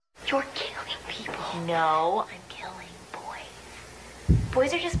You're killing people. No, I'm killing boys.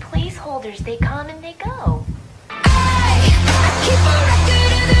 Boys are just placeholders. They come and they go. I keep a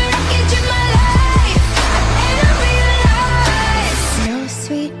record of the wreckage in my life, and I realize no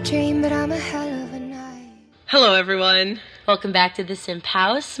sweet dream, but I'm a hell of a night. Hello, everyone. Welcome back to the Simp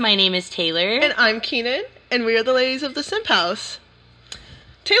House. My name is Taylor. And I'm Keenan, and we are the ladies of the Simp House.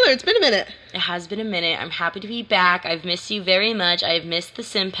 Taylor, it's been a minute. It has been a minute. I'm happy to be back. I've missed you very much. I have missed the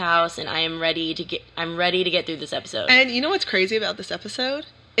Simp House, and I'm ready to get through this episode. And you know what's crazy about this episode?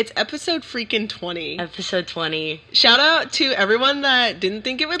 It's episode freaking 20. Episode 20. Shout out to everyone that didn't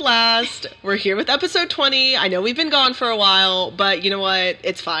think it would last. We're here with episode 20. I know we've been gone for a while, but you know what?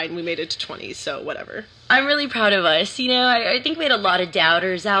 It's fine. We made it to 20, so whatever. I'm really proud of us. You know, I think we had a lot of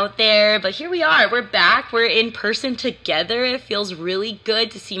doubters out there, but here we are. We're back. We're in person together. It feels really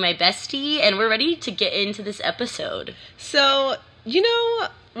good to see my bestie, and we're ready to get into this episode. So, you know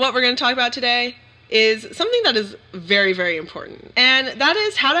what we're going to talk about today is something that is very, very important, and that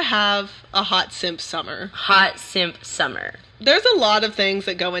is how to have a hot simp summer. Hot Simp Summer. There's a lot of things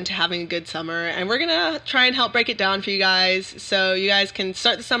that go into having a good summer, and we're going to try and help break it down for you guys so you guys can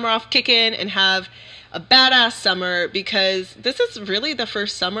start the summer off kicking and have a badass summer, because this is really the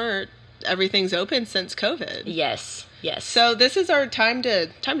first summer everything's open since COVID. Yes. So this is our time to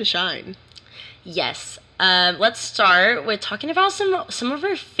shine. Yes. Let's start with talking about some of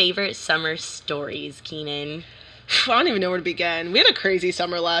our favorite summer stories, Keenan. I don't even know where to begin. We had a crazy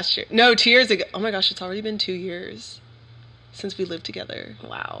summer last year. No, 2 years ago. Oh my gosh, it's already been 2 years since we lived together.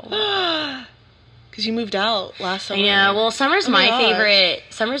 Wow. Because you moved out last summer. Yeah, well, summer's Oh my my gosh. favorite.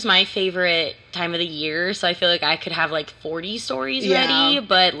 Summer's my favorite time of the year, so I feel like I could have like 40 stories ready.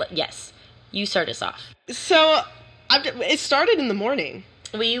 But yes, you start us off. So it started in the morning.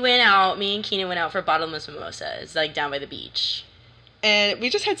 We went out. Me and Keenan went out for bottomless mimosas, like down by the beach. And we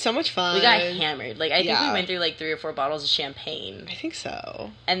just had so much fun. We got hammered. Like I think Yeah. we went through like 3 or 4 bottles of champagne, I think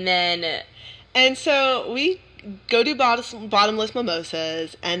so. and so we go do bottomless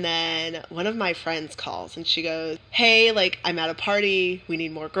mimosas, and then one of my friends calls, and she goes, hey, like, I'm at a party. We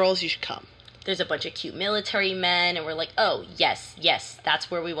need more girls. You should come. there's a bunch of cute military men, and we're like, oh yes, that's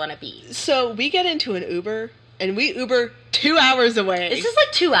where we want to be. So we get into an Uber, and we Uber 2 hours away. This is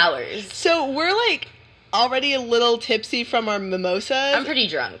like 2 hours. So we're, like, already a little tipsy from our mimosas. I'm pretty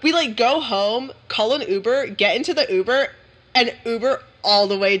drunk. We, like, go home, call an Uber, get into the Uber, and Uber all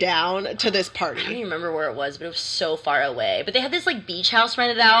the way down to this I don't party. even remember where it was, but it was so far away. But they had this like beach house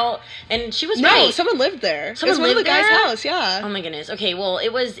rented out, and she was No, right. someone lived there. Someone it was one of the lived guy's there? house, yeah. Oh my goodness. Okay, well,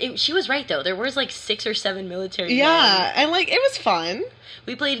 she was right though. There was like 6 or 7 military Yeah, men. and, like, it was fun.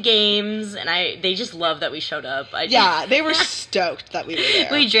 We played games, and they just loved that we showed up. Yeah, they were stoked that we were there.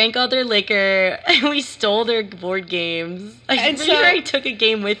 We drank all their liquor, and we stole their board games. I'm And pretty so- sure I took a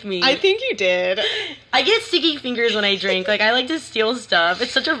game with me. I think you did. I get sticky fingers when I drink. Like, I like to steal stuff.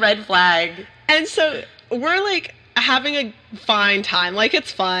 It's such a red flag. And so we're, like, having a fine time. Like,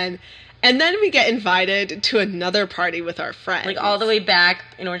 it's fun. And then we get invited to another party with our friends. Like, all the way back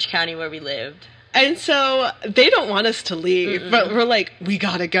in Orange County where we lived. And so they don't want us to leave, but we're like, we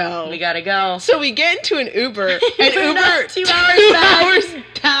gotta go. We gotta go. So we get into an Uber, and We're Uber not 2 hours 2 back. hours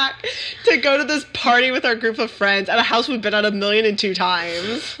back to go to this party with our group of friends at a house we've been at 1,002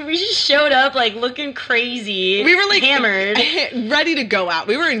 times. We just showed up, like, looking crazy. We were, like, hammered. ready to go out.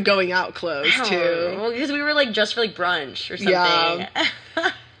 We were in going out clothes, too. Well, because we were, like, dressed for, like, brunch or something. Yeah.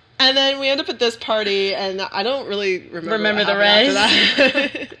 And then we end up at this party, and I don't really remember The what rest. happened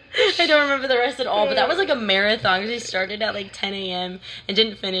after that. I don't remember the rest at all, but that was like a marathon because we started at like 10 a.m. and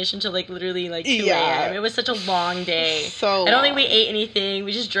didn't finish until like literally like 2 Yeah. a.m. It was such a long day. So I don't think long. we ate anything.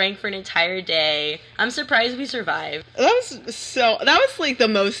 We just drank for an entire day. I'm surprised we survived. That was like the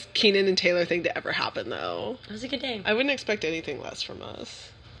most Keenan and Taylor thing to ever happen, though. It was a good day. I wouldn't expect anything less from us.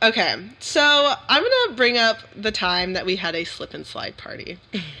 Okay, so I'm gonna bring up the time that we had a slip and slide party.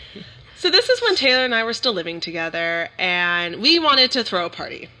 So this is when Taylor and I were still living together, and we wanted to throw a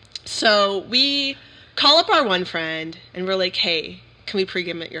party. So we call up our one friend, and we're like, hey, can we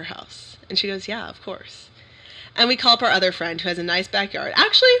pregame at your house? And she goes, yeah, of course. And we call up our other friend who has a nice backyard.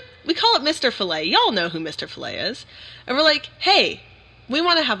 Actually, we call it Mr. Filet. Y'all know who Mr. Filet is. And we're like, hey, we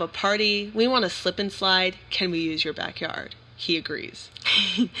want to have a party. We want to slip and slide. Can we use your backyard? He agrees.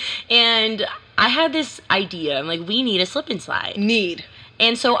 And I had this idea. I'm like, we need a slip and slide. Need.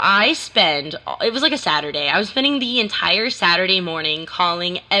 And so it was like a Saturday. I was spending the entire Saturday morning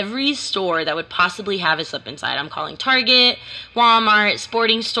calling every store that would possibly have a slip and slide. I'm calling Target, Walmart,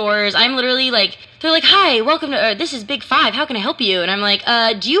 sporting stores. I'm literally like, they're like, hi, welcome to, this is Big Five. How can I help you? And I'm like,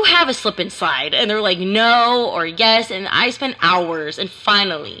 do you have a slip and slide? And they're like, no or yes. And I spent hours, and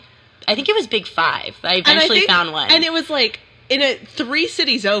finally, I think it was Big Five. I eventually found one. And it was like in 3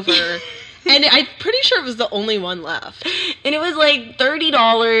 cities over. And I'm pretty sure it was the only one left. And it was like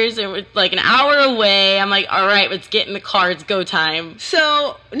 $30. It was like an hour away. I'm like, all right, let's get in the car. It's go time.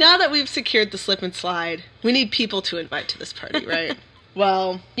 So now that we've secured the slip and slide, we need people to invite to this party, right?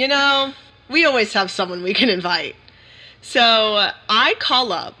 Well, you know, we always have someone we can invite. So I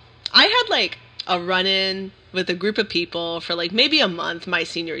call up. I had like a run-in with a group of people for like maybe a month my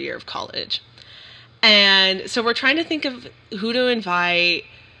senior year of college. And so we're trying to think of who to invite.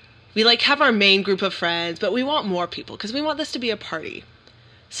 We like have our main group of friends, but we want more people because we want this to be a party.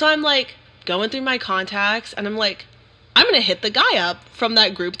 So I'm like going through my contacts and I'm like, I'm going to hit the guy up from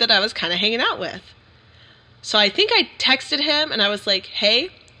that group that I was kind of hanging out with. So I think I texted him and I was like, hey,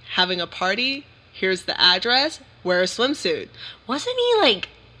 having a party. Here's the address. Wear a swimsuit. Wasn't he like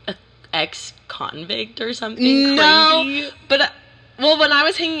an ex-convict or something No, crazy? But well, when I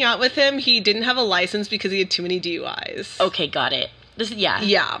was hanging out with him, he didn't have a license because he had too many DUIs. Okay, got it. Yeah.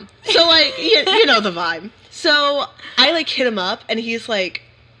 Yeah. So, like, you know the vibe. So, I, like, hit him up, and he's like,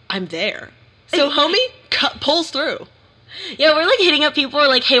 I'm there. So, homie pulls through. Yeah, we're, like, hitting up people. We're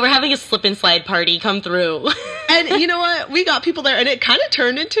like, hey, we're having a slip and slide party. Come through. And you know what? We got people there, and it kind of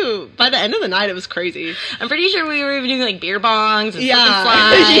turned into, by the end of the night, it was crazy. I'm pretty sure we were even doing, like, beer bongs and slip and Yeah.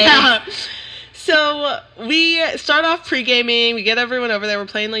 slide. Yeah. So we start off pre-gaming, we get everyone over there, we're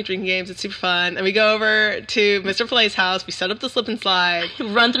playing like drinking games, it's super fun, and we go over to Mr. Filet's house, we set up the slip and slide.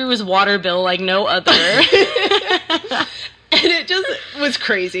 Run through his water bill like no other. And it just was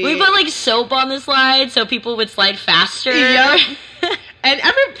crazy. We put like soap on the slide so people would slide faster. Yep.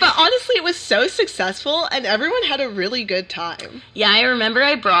 But honestly, it was so successful, and everyone had a really good time. Yeah, I remember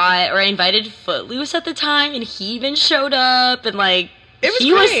I invited Footloose at the time, and he even showed up, and like,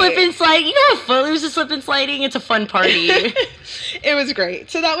 he was slip and sliding. You know, if Footloose is slip and sliding, it's a fun party. It was great.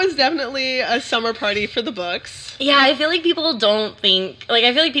 So that was definitely a summer party for the books. Yeah, I feel like people don't think, like,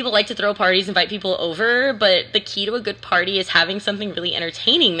 I feel like people like to throw parties, invite people over, but the key to a good party is having something really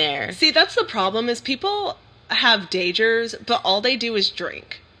entertaining there. See, that's the problem, is people have dagers, but all they do is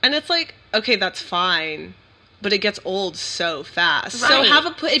drink. And it's like, okay, that's fine, but it gets old so fast. Right.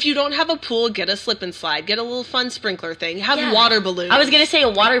 So if you don't have a pool, get a slip and slide. Get a little fun sprinkler thing. Have water balloons. I was going to say a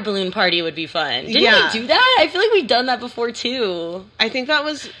water balloon party would be fun. Didn't we do that? I feel like we've done that before, too. I think that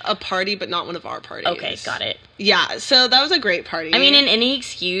was a party, but not one of our parties. Okay, got it. Yeah, so that was a great party. I mean, and any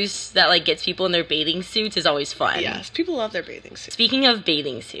excuse that, like, gets people in their bathing suits is always fun. Yes, people love their bathing suits. Speaking of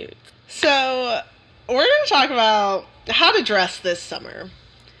bathing suits. So, we're going to talk about how to dress this summer.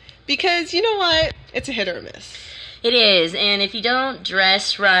 Because, you know what? It's a hit or a miss. It is, and if you don't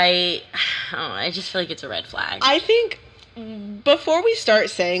dress right, I don't know, I just feel like it's a red flag. I think, before we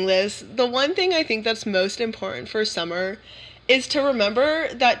start saying this, the one thing I think that's most important for summer is to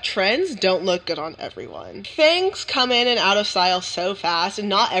remember that trends don't look good on everyone. Things come in and out of style so fast, and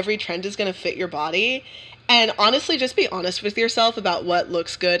not every trend is going to fit your body. And honestly, just be honest with yourself about what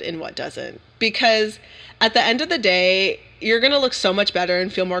looks good and what doesn't. Because at the end of the day, you're going to look so much better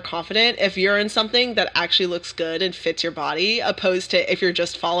and feel more confident if you're in something that actually looks good and fits your body, opposed to if you're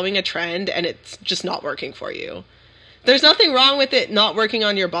just following a trend and it's just not working for you. There's nothing wrong with it not working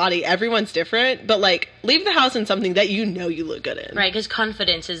on your body. Everyone's different, but like, leave the house in something that you know you look good in. Right, because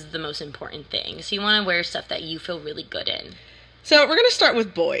confidence is the most important thing. So you want to wear stuff that you feel really good in. So we're going to start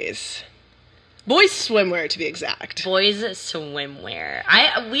with boys. Boys swimwear, to be exact. Boys swimwear.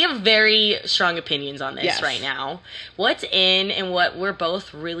 We have very strong opinions on this right now. What's in and what we're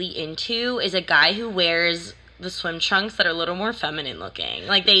both really into is a guy who wears the swim trunks that are a little more feminine looking.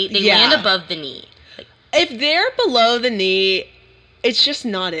 Like, they land above the knee. Like, if they're below the knee, it's just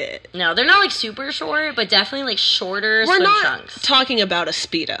not it. No, they're not, like, super short, but definitely, like, shorter swim trunks. We're not talking about a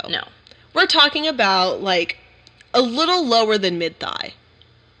Speedo. No. We're talking about, like, a little lower than mid-thigh.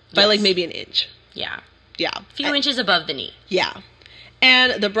 By, like, maybe an inch. Yeah. Yeah. A few inches above the knee. Yeah.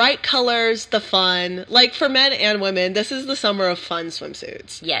 And the bright colors, the fun. Like, for men and women, this is the summer of fun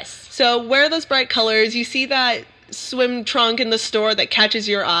swimsuits. Yes. So, wear those bright colors. You see that swim trunk in the store that catches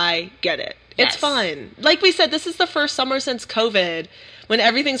your eye, get it. It's fun. Like we said, this is the first summer since COVID, when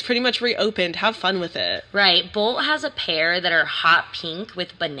everything's pretty much reopened. Have fun with it. Right. Bolt has a pair that are hot pink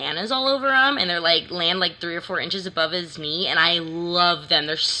with bananas all over them, and they're like, land like 3 or 4 inches above his knee, and I love them.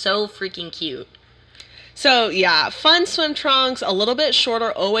 They're so freaking cute. So, yeah, fun swim trunks, a little bit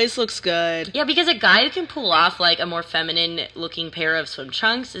shorter, always looks good. Yeah, because a guy who can pull off, like, a more feminine-looking pair of swim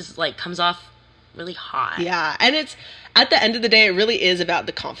trunks is, like, comes off really hot. Yeah, and it's, at the end of the day, it really is about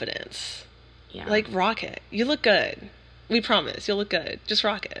the confidence. Yeah. Like, rock it. You look good. We promise. You'll look good. Just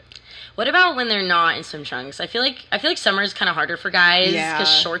rock it. What about when they're not in swim trunks? I feel like summer is kind of harder for guys because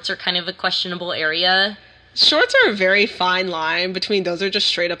shorts are kind of a questionable area. Shorts are a very fine line between those are just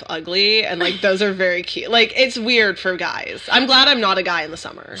straight up ugly and like those are very cute. Like it's weird for guys. I'm glad I'm not a guy in the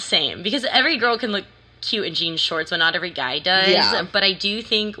summer. Same, because every girl can look cute in jean shorts, but not every guy does. Yeah. But I do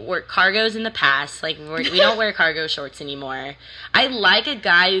think cargo's in the past. Like we don't wear cargo shorts anymore. I like a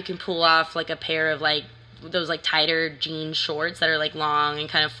guy who can pull off like a pair of like those like tighter jean shorts that are like long and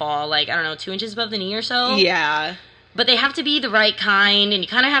kind of fall like, I don't know, 2 inches above the knee or so. Yeah. But they have to be the right kind, and you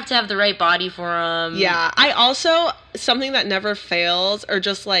kind of have to have the right body for them. Yeah. I also, something that never fails are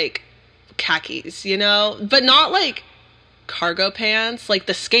just like khakis, you know? But not like cargo pants, like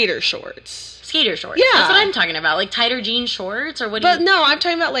the skater shorts. Skater shorts. Yeah. That's what I'm talking about. Like tighter jean shorts, or what? But no, I'm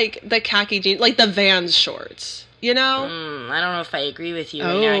talking about like the khaki jeans, like the Vans shorts, you know? I don't know if I agree with you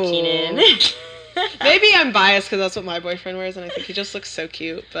right now, Keenan. Maybe I'm biased because that's what my boyfriend wears, and I think he just looks so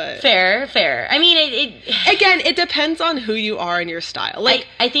cute. But fair. I mean, again, it depends on who you are and your style. Like,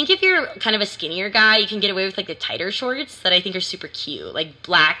 I think if you're kind of a skinnier guy, you can get away with like the tighter shorts that I think are super cute, like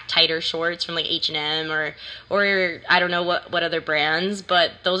black tighter shorts from like H&M or I don't know what other brands,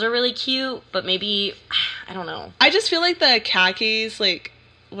 but those are really cute. But maybe I don't know. I just feel like the khakis, like.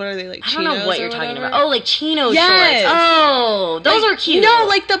 What are they, like, chinos? I don't know what you're talking whatever? about. Oh, like chino Yes. shorts. Oh, those like, are cute. No,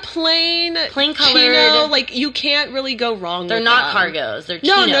 like the plain colored. chino, like, you can't really go wrong They're with not them. cargos. They're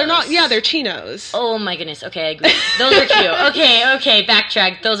chinos. No, they're not. Yeah, they're chinos. Oh, my goodness. Okay, I agree. Those are cute. Okay,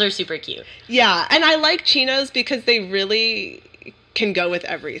 backtrack. Those are super cute. Yeah, and I like chinos because they really can go with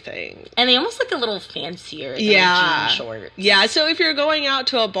everything. And they almost look a little fancier than yeah. jean shorts. Yeah, so if you're going out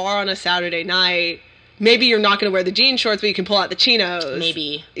to a bar on a Saturday night, maybe you're not going to wear the jean shorts, but you can pull out the chinos.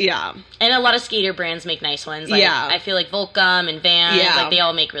 Maybe. Yeah. And a lot of skater brands make nice ones. Like, yeah. I feel like Volcom and Vans, yeah. like, they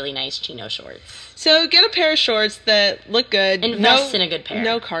all make really nice chino shorts. So get a pair of shorts that look good. Invest in a good pair.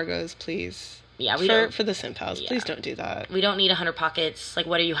 No cargos, please. Yeah, we don't. For the simp house, please don't do that. We don't need 100 pockets. Like,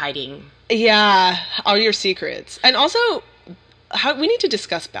 what are you hiding? Yeah, all your secrets. And also, we need to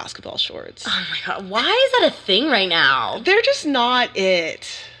discuss basketball shorts. Oh my god, why is that a thing right now? They're just not it.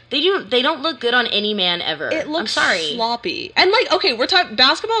 They don't look good on any man ever. It looks I'm sorry. sloppy. And like, okay, we're talking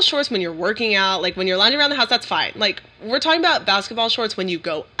basketball shorts when you're working out, like when you're lounging around the house, that's fine. Like, we're talking about basketball shorts when you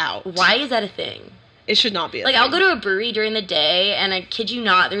go out. Why is that a thing? It should not be a thing. I'll go to a brewery during the day, and I kid you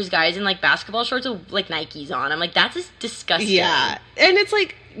not, there's guys in, like, basketball shorts with, like, Nikes on. I'm like, that's just disgusting. Yeah. And it's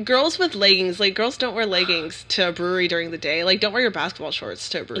like, girls with leggings, like, girls don't wear leggings to a brewery during the day. Like, don't wear your basketball shorts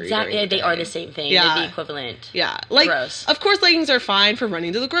to a brewery exactly. during the They day. are the same thing. Yeah. They're the equivalent. Yeah. Like, gross. Of course, leggings are fine for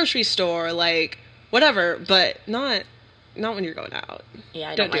running to the grocery store, like, whatever, but not when you're going out.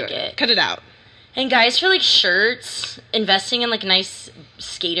 Yeah, I don't like it. Cut it out. And guys, for, like, shirts, investing in, like, a nice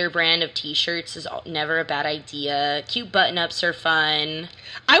skater brand of t-shirts is never a bad idea. Cute button-ups are fun.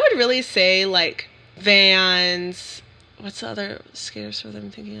 I would really say, like, Vans. What's the other skater store that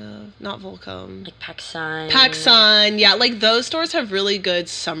I'm thinking of? Not Volcom. Like PacSun. PacSun, yeah. Like, those stores have really good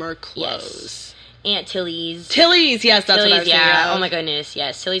summer clothes. Yes. Aunt Tilly's. Yes, that's what I was thinking of. Oh my goodness,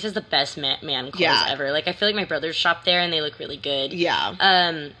 yes. Tilly's has the best man clothes ever. Like, I feel like my brothers shop there, and they look really good.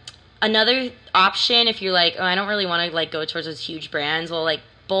 Yeah. Another option, if you're like, oh, I don't really want to, like, go towards those huge brands, well, like,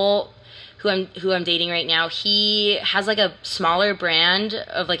 Bolt, who I'm dating right now, he has, like, a smaller brand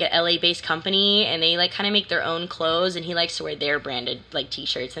of, like, an LA-based company, and they, like, kind of make their own clothes, and he likes to wear their branded, like,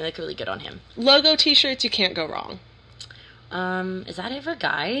 t-shirts, and they look really good on him. Logo t-shirts, you can't go wrong. Is that it for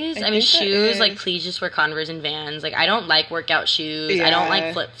guys? I think mean, shoes, like, please just wear Converse and Vans. Like, I don't like workout shoes. Yeah. I don't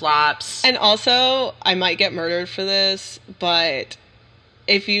like flip-flops. And also, I might get murdered for this, but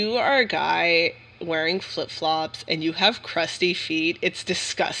if you are a guy wearing flip-flops and you have crusty feet, it's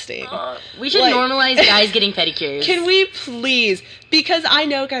disgusting. We should normalize guys getting pedicures. Can we please? Because I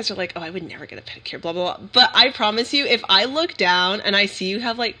know guys are like, oh, I would never get a pedicure, blah, blah, blah. But I promise you, if I look down and I see you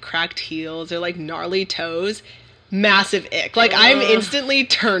have, like, cracked heels or, like, gnarly toes, massive ick. Like, I'm instantly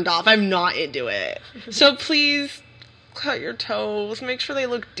turned off. I'm not into it. So please cut your toes. Make sure they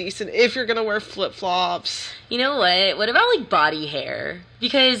look decent if you're gonna wear flip-flops. You know what? What about, like, body hair?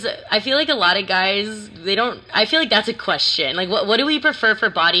 Because I feel like a lot of guys, I feel like that's a question. Like, what do we prefer for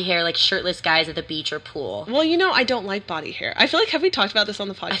body hair, like shirtless guys at the beach or pool? Well, you know, I don't like body hair. I feel like, have we talked about this on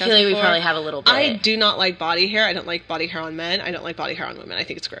the podcast I feel like before? we probably have a little bit. I do not like body hair. I don't like body hair on men. I don't like body hair on women. I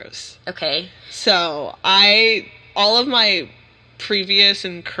think it's gross. Okay. So, all of my previous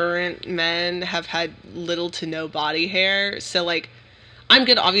and current men have had little to no body hair. So, like, I'm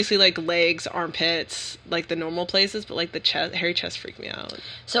good, obviously, like, legs, armpits, like, the normal places, but, like, the chest, hairy chest freak me out.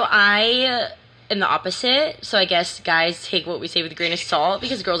 So I am the opposite, so I guess guys take what we say with a grain of salt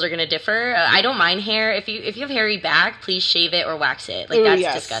because girls are gonna differ. I don't mind hair. If you have hairy back, please shave it or wax it. Like,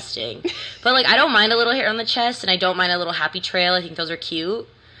 that's disgusting. But like, I don't mind a little hair on the chest, and I don't mind a little happy trail. I think those are cute.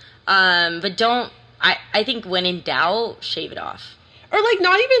 But don't. I think when in doubt, shave it off. Or like,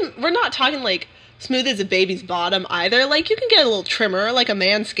 not even. We're not talking like smooth as a baby's bottom either. Like, you can get a little trimmer, like a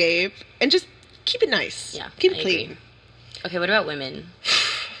Manscaped, and just keep it nice. Yeah, keep it I clean. agree. Okay, what about women?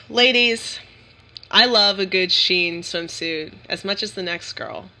 Ladies, I love a good Sheen swimsuit as much as the next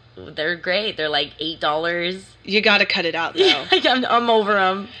girl. They're great. They're like $8. You gotta cut it out, though. I'm over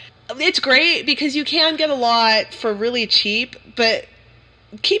them. It's great because you can get a lot for really cheap, but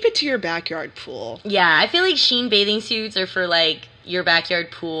keep it to your backyard pool. Yeah, I feel like Sheen bathing suits are for like your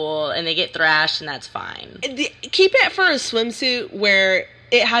backyard pool, and they get thrashed, and that's fine. Keep it for a swimsuit where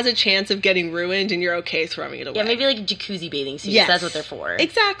it has a chance of getting ruined and you're okay throwing it away. Yeah, maybe like jacuzzi bathing suits. Yes. That's what they're for.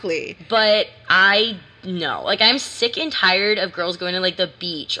 Exactly. But no. Like, I'm sick and tired of girls going to like the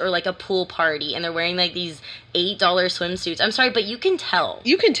beach or like a pool party and they're wearing like these $8 swimsuits. I'm sorry, but you can tell.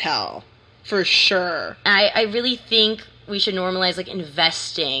 You can tell. For sure. I really think we should normalize like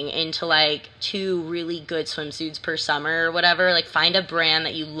investing into like 2 really good swimsuits per summer or whatever. Like, find a brand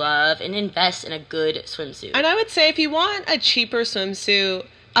that you love and invest in a good swimsuit. And I would say if you want a cheaper swimsuit,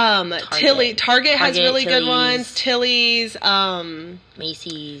 Target has really good ones. Tilly's,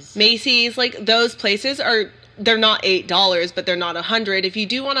 Macy's, like those places they're not $8, but they're not $100. If you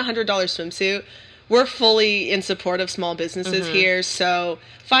do want a $100 swimsuit, we're fully in support of small businesses here. So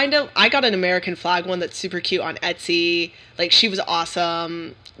I got an American flag one that's super cute on Etsy. Like, she was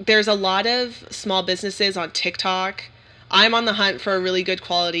awesome. There's a lot of small businesses on TikTok. I'm on the hunt for a really good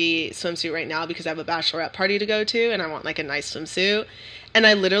quality swimsuit right now because I have a bachelorette party to go to and I want like a nice swimsuit. And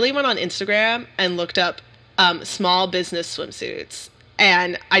I literally went on Instagram and looked up small business swimsuits.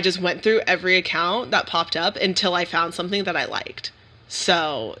 And I just went through every account that popped up until I found something that I liked.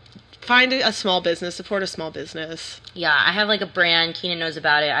 So find a small business, support a small business. Yeah, I have like a brand. Keenan knows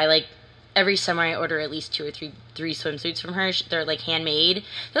about it. I like every summer I order at least 2 or 3 swimsuits from her. They're like handmade.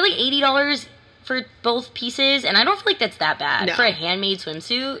 They're like $80 for both pieces, and I don't feel like that's that bad for a handmade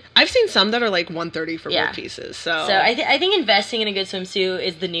swimsuit. I've seen some that are like $130 for both pieces. So I think investing in a good swimsuit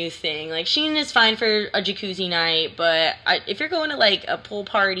is the new thing. Like, Shein is fine for a jacuzzi night, but if you're going to like a pool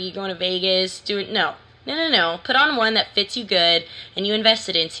party, going to Vegas, No. Put on one that fits you good and you invest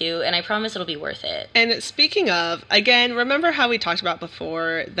it into, and I promise it'll be worth it. And speaking of, again, remember how we talked about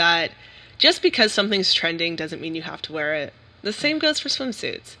before that just because something's trending doesn't mean you have to wear it. The same goes for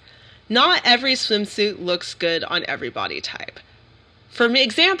swimsuits. Not every swimsuit looks good on every body type. For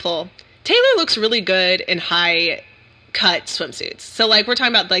example, Taylor looks really good in high cut swimsuits. So like, we're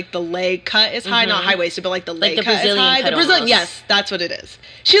talking about like the leg cut is high, not high waisted, but like the leg cut is high. The Brazilian, yes, that's what it is.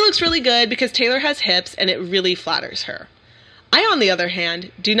 She looks really good because Taylor has hips and it really flatters her. I, on the other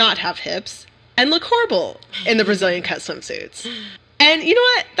hand, do not have hips and look horrible in the Brazilian cut swimsuits. And you know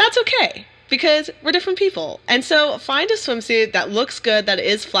what? That's okay. Because we're different people. And so find a swimsuit that looks good, that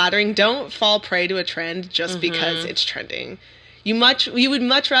is flattering. Don't fall prey to a trend just because it's trending. You would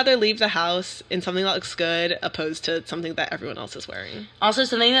much rather leave the house in something that looks good opposed to something that everyone else is wearing. Also,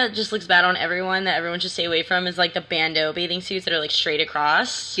 something that just looks bad on everyone that everyone should stay away from is like the bandeau bathing suits that are like straight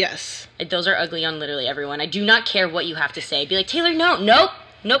across. Yes. Those are ugly on literally everyone. I do not care what you have to say. Be like, Taylor, nope.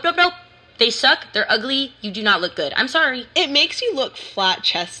 They suck. They're ugly. You do not look good. I'm sorry. It makes you look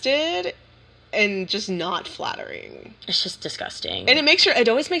flat-chested and just not flattering. It's just disgusting. And it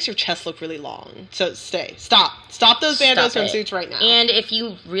always makes your chest look really long. So stop those bandeau swimsuits right now. And if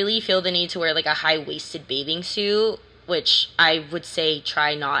you really feel the need to wear like a high-waisted bathing suit, which I would say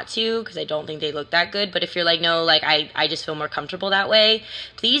try not to because I don't think they look that good, but if you're like, no, like I just feel more comfortable that way,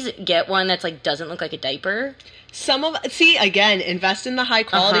 please get one that's like doesn't look like a diaper. Again, invest in the high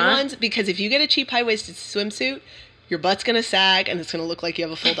quality ones, because if you get a cheap high-waisted swimsuit, your butt's gonna sag and it's gonna look like you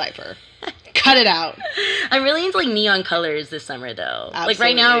have a full diaper. Cut it out. I'm really into like neon colors this summer though. Absolutely. Like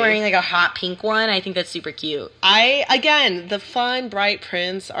right now I'm wearing like a hot pink one. I think that's super cute. The fun, bright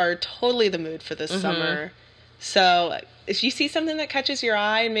prints are totally the mood for this summer. So if you see something that catches your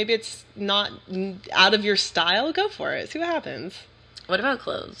eye and maybe it's not out of your style, go for it. See what happens. What about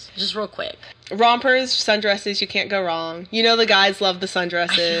clothes? Just real quick. Rompers, sundresses, you can't go wrong. You know the guys love the sundresses.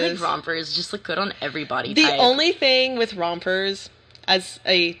 I feel like rompers just look good on every body type. The only thing with rompers, as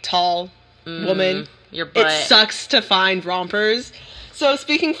a tall woman, your butt. It sucks to find rompers. So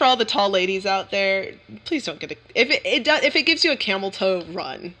speaking for all the tall ladies out there, please don't get if it gives you a camel toe,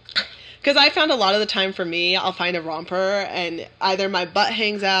 run. Because I found a lot of the time for me, I'll find a romper and either my butt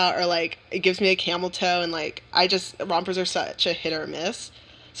hangs out or like it gives me a camel toe, and like rompers are such a hit or miss.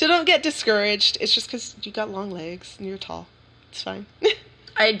 So don't get discouraged. It's just because you got long legs and you're tall. It's fine.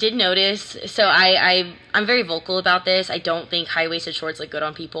 I did notice, so I'm very vocal about this. I don't think high-waisted shorts look good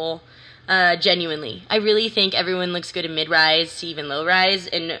on people. Genuinely. I really think everyone looks good in mid-rise to even low-rise,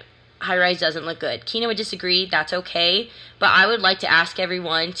 and high-rise doesn't look good. Keenan would disagree. That's okay. But I would like to ask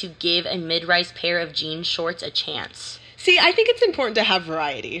everyone to give a mid-rise pair of jean shorts a chance. See, I think it's important to have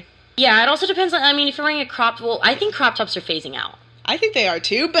variety. Yeah, it also depends on, I mean, if you're wearing a crop, well, I think crop tops are phasing out. I think they are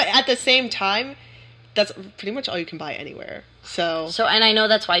too, but at the same time, that's pretty much all you can buy anywhere. So, and I know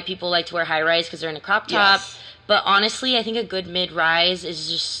that's why people like to wear high-rise because they're in a crop top. Yes. But honestly, I think a good mid-rise is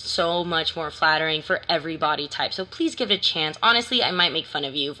just so much more flattering for every body type. So please give it a chance. Honestly, I might make fun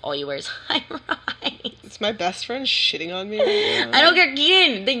of you if all you wear is high-rise. It's my best friend shitting on me right now. I don't care,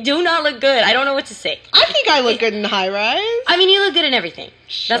 Keenan. They do not look good. I don't know what to say. I think I look good in high-rise. I mean, you look good in everything.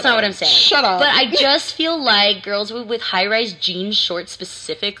 That's not what I'm saying. Shut up. But I just feel like girls with high-rise jean shorts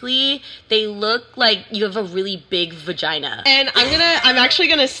specifically, they look like you have a really big vagina. And I'm actually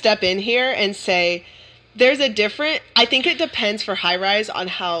gonna step in here and say, I think it depends for high-rise on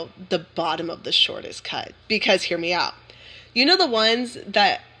how the bottom of the short is cut. Because, hear me out. You know the ones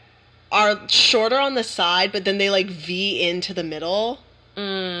that are shorter on the side, but then they, like, V into the middle?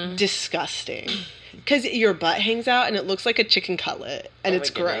 Disgusting. Because your butt hangs out and it looks like a chicken cutlet. And it's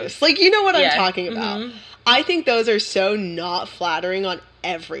gross. Like, you know what I'm talking about. I think those are so not flattering on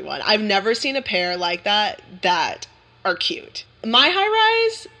everyone. I've never seen a pair like that are cute. My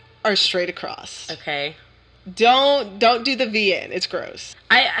high-rise are straight across. Okay. Don't do the V in. It's gross.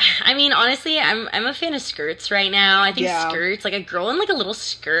 I mean, honestly, I'm a fan of skirts right now. I think skirts, like a girl in like a little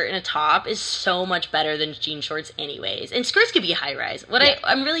skirt and a top is so much better than jean shorts anyways. And skirts could be high-rise.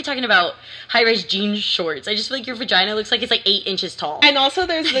 I'm really talking about high-rise jean shorts. I just feel like your vagina looks like it's like 8 inches tall. And also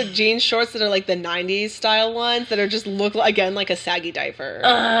there's the jean shorts that are like the 90s style ones that are just look, again, like a saggy diaper.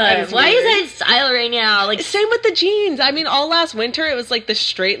 Why is that in style right now? Like, same with the jeans. I mean, all last winter it was like the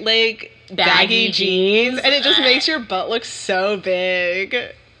straight leg baggy jeans, and it just makes your butt look so big.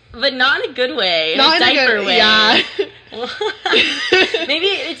 But not in a good way. Not in a diaper good way. Yeah. Maybe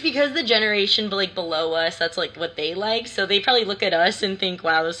it's because the generation like below us, that's like what they like. So they probably look at us and think,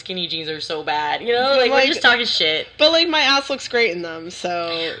 wow, those skinny jeans are so bad. You know, like we're just talking shit. But like my ass looks great in them,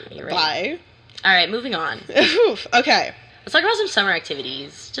 so right. Bye. All right, moving on. Okay. Let's talk about some summer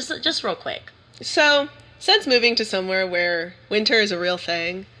activities. Just real quick. So, since moving to somewhere where winter is a real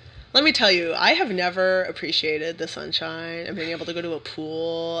thing, let me tell you, I have never appreciated the sunshine and being able to go to a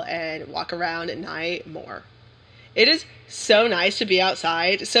pool and walk around at night more. It is so nice to be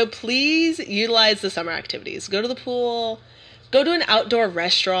outside, so please utilize the summer activities. Go to the pool, go to an outdoor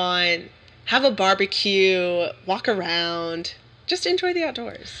restaurant, have a barbecue, walk around, just enjoy the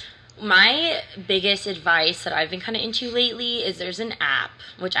outdoors. My biggest advice that I've been kind of into lately is there's an app,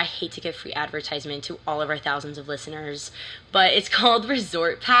 which I hate to give free advertisement to all of our thousands of listeners, but it's called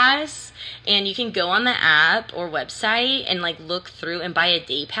Resort Pass, and you can go on the app or website and like look through and buy a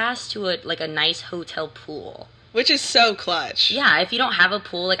day pass to a nice hotel pool. Which is so clutch. Yeah, if you don't have a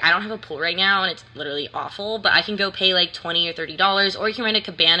pool, like I don't have a pool right now and it's literally awful, but I can go pay like $20 or $30, or you can rent a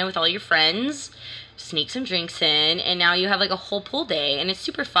cabana with all your friends, sneak some drinks in, and now you have like a whole pool day, and it's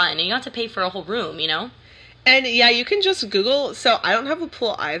super fun, and you don't have to pay for a whole room, you know? And yeah, you can just Google, so I don't have a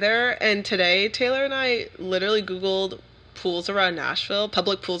pool either, and today Taylor and I literally Googled pools around Nashville,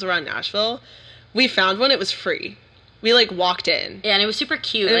 public pools around Nashville. We found one, it was free. We like walked in. Yeah, and it was super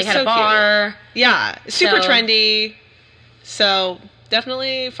cute. It They had so a bar. Cute. Yeah, super trendy. So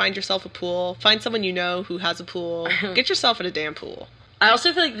definitely find yourself a pool. Find someone you know who has a pool. Get yourself in a damn pool. I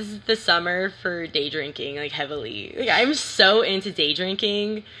also feel like this is the summer for day drinking, like heavily. Like, I'm so into day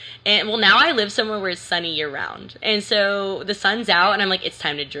drinking. And well, now I live somewhere where it's sunny year round. And so the sun's out and I'm like, it's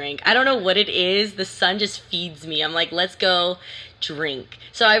time to drink. I don't know what it is. The sun just feeds me. I'm like, let's go drink.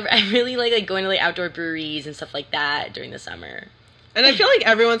 So I really like going to like outdoor breweries and stuff like that during the summer. And I feel like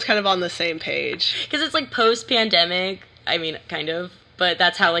everyone's kind of on the same page. Because it's like post-pandemic. I mean, kind of. But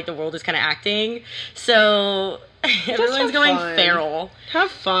that's how like the world is kind of acting. So everyone's going feral. Have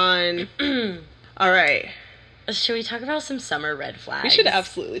fun. All right. Should we talk about some summer red flags? We should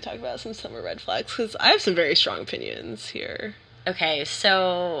absolutely talk about some summer red flags, because I have some very strong opinions here. Okay,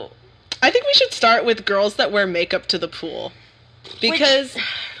 so I think we should start with girls that wear makeup to the pool. Because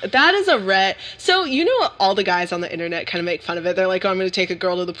that is a red... So, you know, all the guys on the internet kind of make fun of it. They're like, oh, I'm going to take a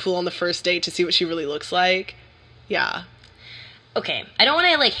girl to the pool on the first date to see what she really looks like. Yeah. Okay, I don't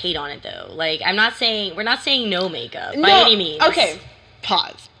want to, like, hate on it, though. Like, we're not saying no makeup by any means. Okay,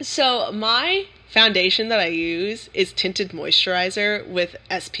 pause. So, my foundation that I use is tinted moisturizer with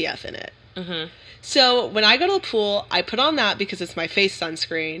SPF in it. Mm-hmm. So when I go to the pool, I put on that because it's my face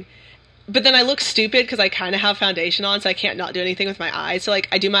sunscreen. But then I look stupid because I kind of have foundation on, so I can't not do anything with my eyes. So, like,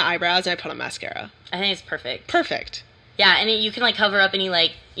 I do my eyebrows and I put on mascara. I think it's perfect. Perfect. Yeah, and you can, like, cover up any,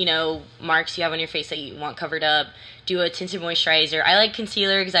 like, you know, marks you have on your face that you want covered up. Do a tinted moisturizer. I like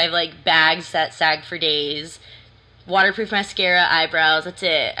concealer because I have, like, bags that sag for days. Waterproof mascara, eyebrows, that's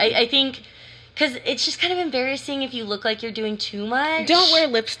it. I think... Because it's just kind of embarrassing if you look like you're doing too much. Don't wear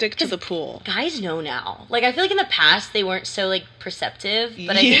lipstick to the pool. Guys know now. Like, I feel like in the past they weren't so, like, perceptive.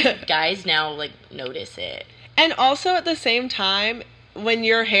 But I think guys now, like, notice it. And also at the same time, when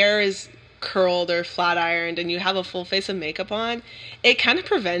your hair is curled or flat ironed and you have a full face of makeup on, it kind of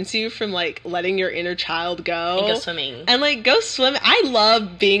prevents you from, like, letting your inner child go. And go swimming. And, like, go swim. I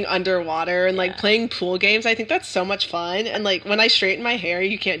love being underwater and, like, playing pool games. I think that's so much fun. And, like, when I straighten my hair,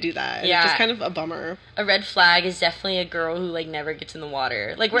 you can't do that. Yeah. It's just kind of a bummer. A red flag is definitely a girl who, like, never gets in the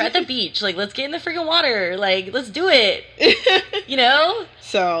water. Like, we're at the beach. Like, let's get in the freaking water. Like, let's do it. You know?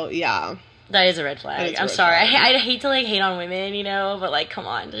 So, yeah. That is a red flag. I'm sorry. I hate to, like, hate on women, you know, but, like, come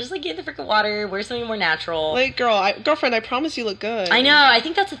on. Just, like, get in the freaking water. Wear something more natural. Like, girlfriend, I promise you look good. I know. I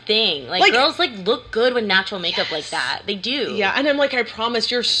think that's a thing. Like girls, like, look good with natural makeup like that. They do. Yeah, and I'm like, I promise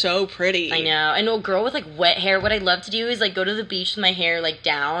you're so pretty. I know. I know a girl with, like, wet hair. What I love to do is, like, go to the beach with my hair, like,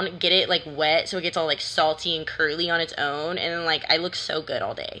 down, get it, like, wet so it gets all, like, salty and curly on its own, and then, like, I look so good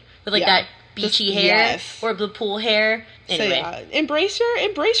all day. With, like, that beachy hair or the pool hair. Anyway. So, yeah, embrace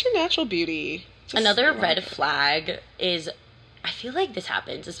your natural beauty. Another red flag is, I feel like this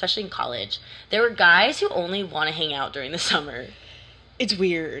happens, especially in college. There were guys who only want to hang out during the summer. It's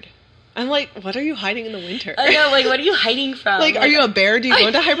weird. I'm like, what are you hiding in the winter? I know, like, what are you hiding from? Like, are you a bear? Do you go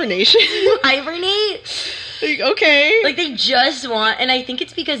into hibernation? You hibernate? Like, okay. Like, they just want, and I think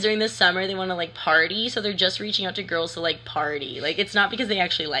it's because during the summer they want to, like, party, so they're just reaching out to girls to, like, party. Like, it's not because they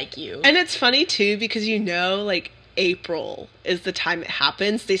actually like you. And it's funny, too, because you know, like, April is the time it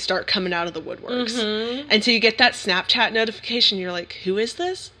happens. They start coming out of the woodworks. Mm-hmm. And so you get that Snapchat notification. You're like, who is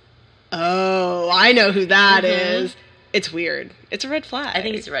this? Oh, I know who that is. It's weird. It's a red flag. I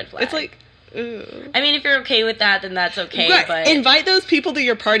think it's a red flag. It's like, ooh. I mean, if you're okay with that, then that's okay. Right. But invite those people to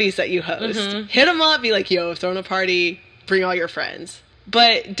your parties that you host. Mm-hmm. Hit them up. Be like, yo, throwing a party. Bring all your friends.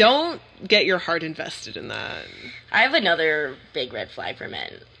 But don't get your heart invested in that. I have another big red flag for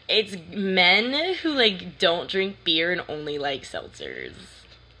men. It's men who, like, don't drink beer and only like seltzers.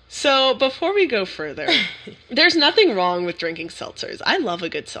 So, before we go further, there's nothing wrong with drinking seltzers. I love a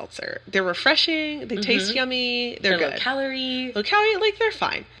good seltzer. They're refreshing, they taste yummy, they're good. Low calorie. Low calorie, like, they're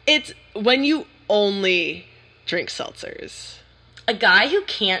fine. It's when you only drink seltzers. A guy who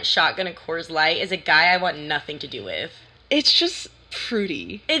can't shotgun a Coors Light is a guy I want nothing to do with. It's just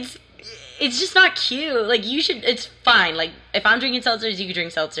fruity. It's just not cute. Like, you should, it's fine. Like, if I'm drinking seltzers, you can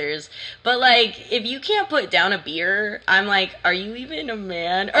drink seltzers. But, like, if you can't put down a beer, I'm like, are you even a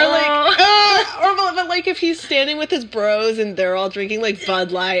man? Or, but, like, if he's standing with his bros and they're all drinking, like,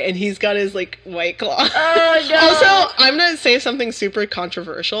 Bud Light and he's got his, like, White Claw. Oh, no. Also, I'm going to say something super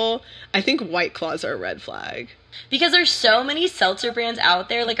controversial. I think White Claws are a red flag. Because there's so many seltzer brands out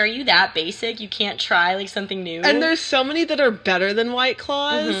there. Like, are you that basic? You can't try, like, something new? And there's so many that are better than White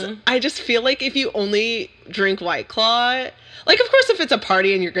Claws. Mm-hmm. I just feel like if you only drink White Claw... Like, of course, if it's a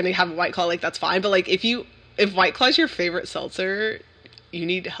party and you're going to have a White Claw, like, that's fine. But, like, if White Claw's your favorite seltzer, you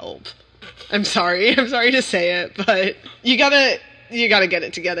need help. I'm sorry to say it, but you gotta get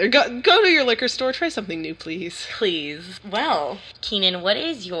it together. Go to your liquor store, try something new, please. Please. Well, Keenan, what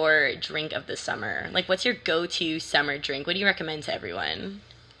is your drink of the summer? Like, what's your go-to summer drink? What do you recommend to everyone?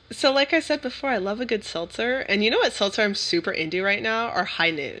 So, like I said before, I love a good seltzer. And you know what seltzer I'm super into right now are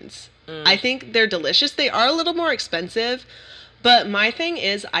High Noons. I think they're delicious. They are a little more expensive, but my thing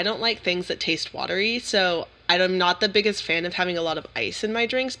is I don't like things that taste watery, so I'm not the biggest fan of having a lot of ice in my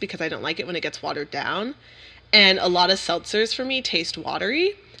drinks because I don't like it when it gets watered down. And a lot of seltzers for me taste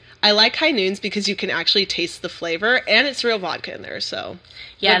watery. I like High Noons because you can actually taste the flavor, and it's real vodka in there, so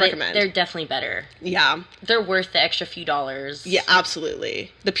yeah, I'd recommend. They're definitely better. Yeah. They're worth the extra few dollars. Yeah,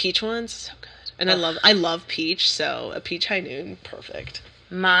 absolutely. The peach one's so good. And I love peach, so a peach High Noon, perfect.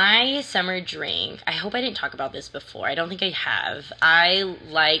 My summer drink, I hope I didn't talk about this before. I don't think I have. I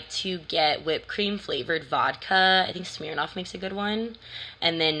like to get whipped cream flavored vodka. I think Smirnoff makes a good one.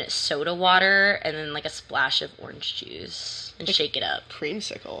 And then soda water, and then like a splash of orange juice. And shake it up.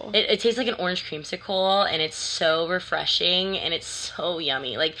 Creamsicle. It tastes like an orange creamsicle, and it's so refreshing, and it's so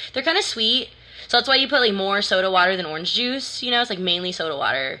yummy. Like, they're kind of sweet, So that's why you put like more soda water than orange juice. You know, it's like mainly soda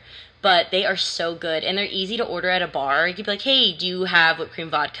water. But they are so good, and they're easy to order at a bar. You could be like, hey, do you have whipped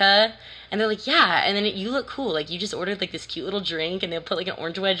cream vodka? And they're like, yeah. And then you look cool. Like, you just ordered, like, this cute little drink, and they'll put, like, an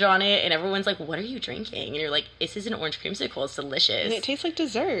orange wedge on it, and everyone's like, what are you drinking? And you're like, this is an orange creamsicle. It's delicious. And it tastes like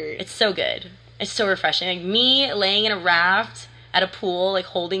dessert. It's so good. It's so refreshing. Like, me laying in a raft at a pool, like,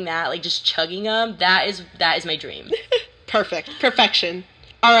 holding that, like, just chugging them, that is my dream. Perfect. Perfection.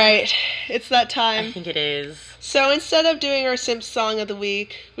 All right. It's that time. I think it is. So instead of doing our Simp Song of the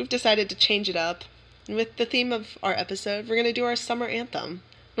Week, we've decided to change it up. And with the theme of our episode, we're going to do our summer anthem.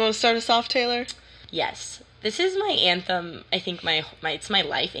 You want to start us off, Taylor? Yes. This is my anthem. I think it's my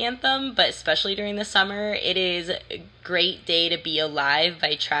life anthem, but especially during the summer. It is a Great Day to Be Alive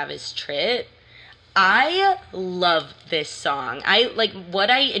by Travis Tritt. I love this song.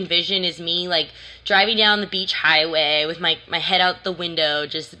 What I envision is me, like, driving down the beach highway with my head out the window,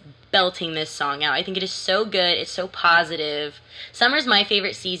 just belting this song out. I think it is so good. It's so positive. Summer's my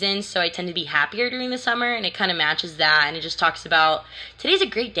favorite season, so I tend to be happier during the summer, and it kind of matches that, and it just talks about, today's a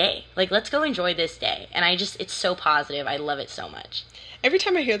great day. Like, let's go enjoy this day. And it's so positive. I love it so much. Every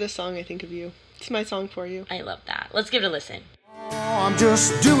time I hear this song, I think of you. It's my song for you. I love that. Let's give it a listen. Oh, I'm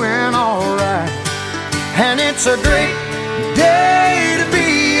just doing all right, and it's a great day to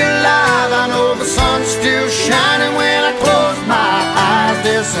be alive. I know the sun's still shining when I close my eyes.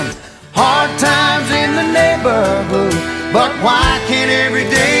 There's some hard times in the neighborhood, but why can't every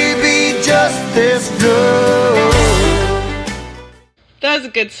day be just this good? That was a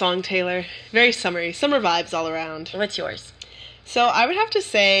good song, Taylor. Very summery. Summer vibes all around. What's yours? So I would have to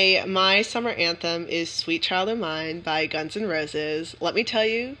say my summer anthem is Sweet Child of Mine by Guns N' Roses. Let me tell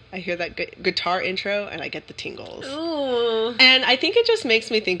you, I hear that guitar intro and I get the tingles. Ooh. And I think it just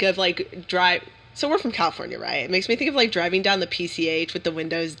makes me think of like so we're from California, right? It makes me think of like driving down the PCH with the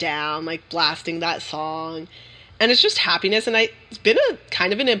windows down, like blasting that song. And it's just happiness, and it's been a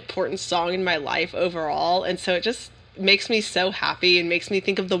kind of an important song in my life overall, and so it just makes me so happy and makes me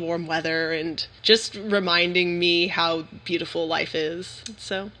think of the warm weather and just reminding me how beautiful life is.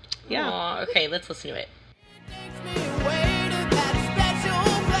 So, yeah. Aww, okay, let's listen to it.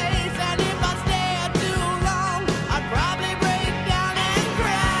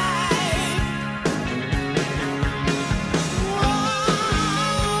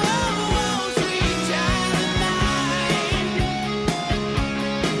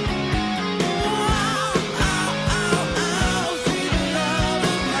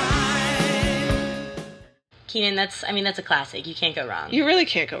 Keenan, that's a classic. You can't go wrong. You really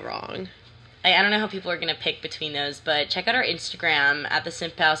can't go wrong. I don't know how people are going to pick between those, but check out our Instagram at the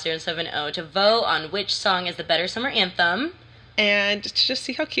Simp House 070 to vote on which song is the better summer anthem. And to just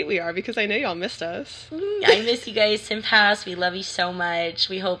see how cute we are, because I know y'all missed us. I miss you guys, Simp House. We love you so much.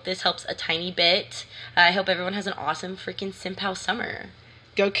 We hope this helps a tiny bit. I hope everyone has an awesome freaking Simp House summer.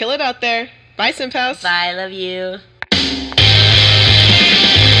 Go kill it out there. Bye, Simp House. Bye, love you.